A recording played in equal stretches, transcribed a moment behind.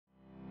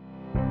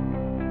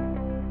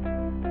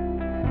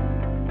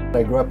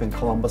I grew up in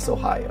Columbus,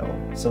 Ohio,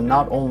 so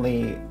not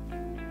only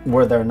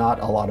were there not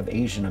a lot of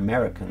Asian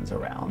Americans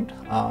around,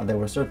 there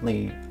were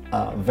certainly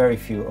very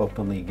few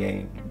openly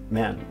gay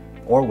men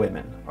or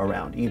women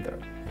around either.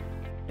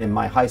 In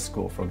my high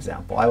school, for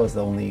example, I was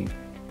the only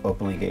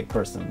openly gay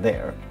person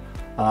there,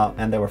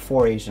 and there were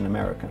 4 Asian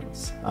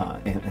Americans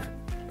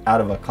out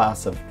of a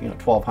class of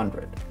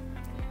 1,200.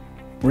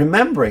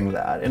 Remembering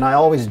that, and I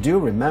always do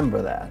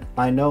remember that,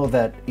 I know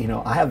that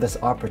I have this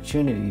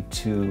opportunity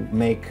to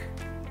make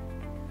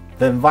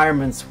the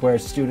environments where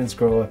students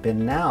grow up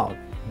in now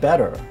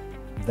better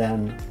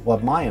than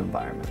what my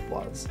environment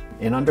was.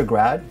 In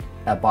undergrad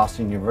at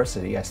Boston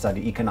University, I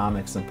studied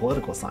economics and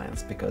political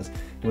science because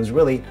it was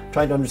really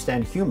trying to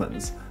understand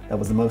humans that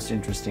was the most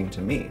interesting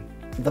to me.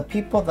 The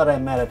people that I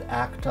met at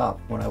ACT UP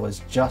when I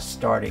was just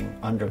starting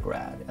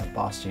undergrad at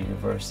Boston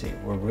University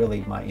were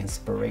really my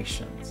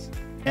inspirations.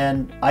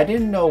 And I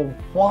didn't know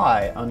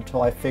why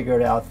until I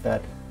figured out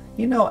that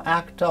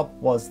ACT UP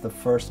was the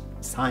first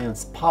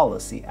science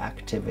policy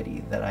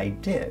activity that I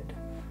did,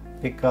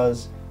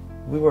 because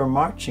we were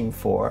marching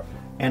for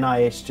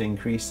NIH to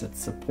increase its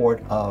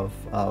support of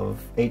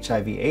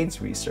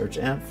HIV/AIDS research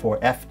and for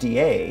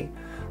FDA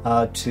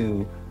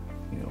to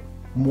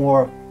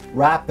more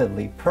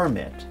rapidly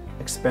permit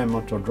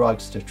experimental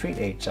drugs to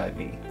treat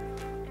HIV.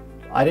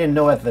 I didn't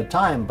know at the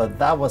time, but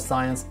that was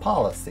science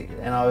policy,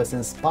 and I was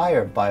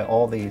inspired by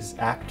all these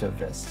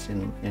activists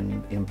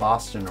in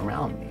Boston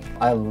around me.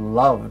 I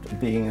loved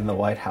being in the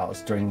White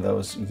House during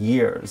those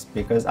years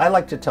because I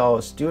like to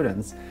tell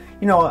students,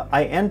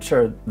 I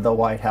entered the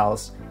White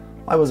House,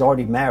 I was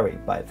already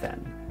married by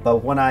then,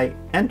 but when I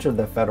entered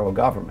the federal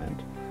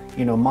government,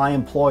 my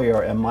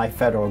employer and my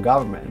federal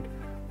government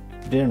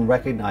didn't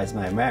recognize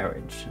my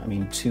marriage. I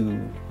mean,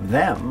 to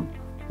them,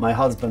 my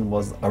husband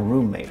was a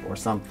roommate or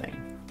something.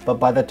 But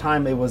by the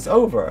time it was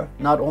over,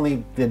 not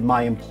only did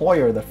my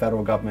employer, the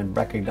federal government,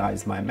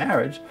 recognize my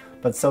marriage,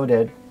 but so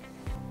did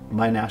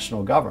my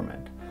national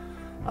government.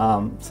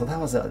 So that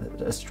was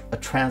a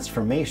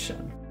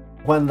transformation.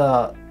 When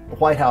the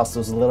White House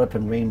was lit up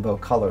in rainbow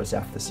colors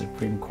after the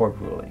Supreme Court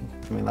ruling,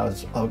 that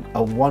was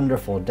a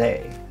wonderful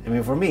day.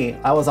 For me,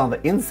 I was on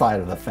the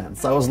inside of the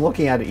fence. I was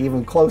looking at it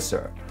even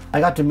closer. I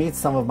got to meet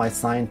some of my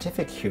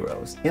scientific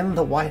heroes in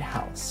the White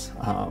House.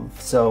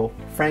 So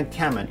Frank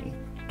Kameny,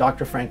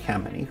 Dr. Frank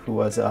Kameny, who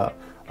was an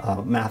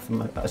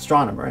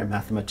astronomer and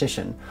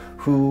mathematician,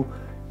 who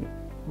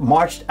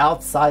marched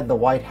outside the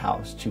White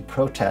House to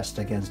protest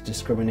against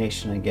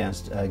discrimination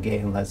against gay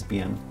and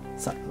lesbian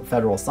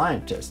federal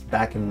scientists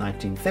back in the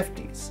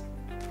 1950s.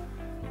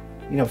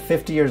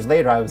 50 years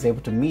later, I was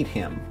able to meet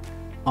him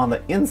on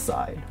the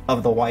inside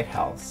of the White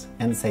House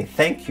and say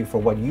thank you for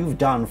what you've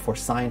done for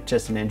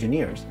scientists and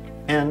engineers,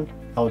 and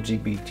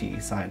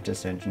LGBT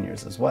scientists and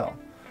engineers as well.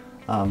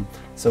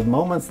 So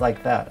moments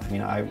like that,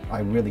 I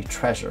really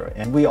treasure.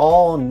 And we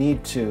all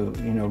need to,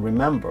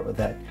 remember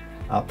that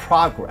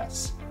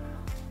progress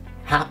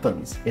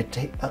happens.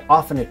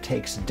 Often it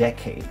takes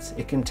decades.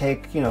 It can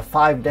take,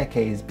 5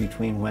 decades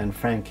between when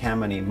Frank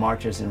Kameny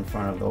marches in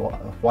front of the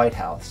White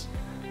House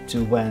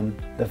to when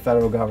the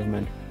federal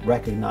government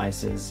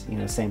recognizes,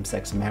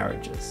 same-sex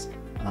marriages.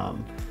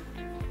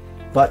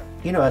 But,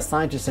 as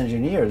scientists and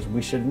engineers,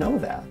 we should know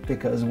that,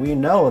 because we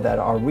know that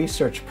our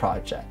research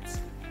projects,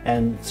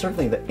 and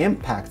certainly the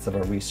impacts of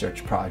our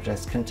research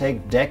projects, can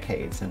take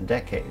decades and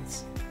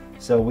decades.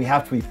 So we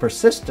have to be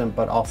persistent,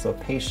 but also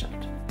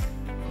patient.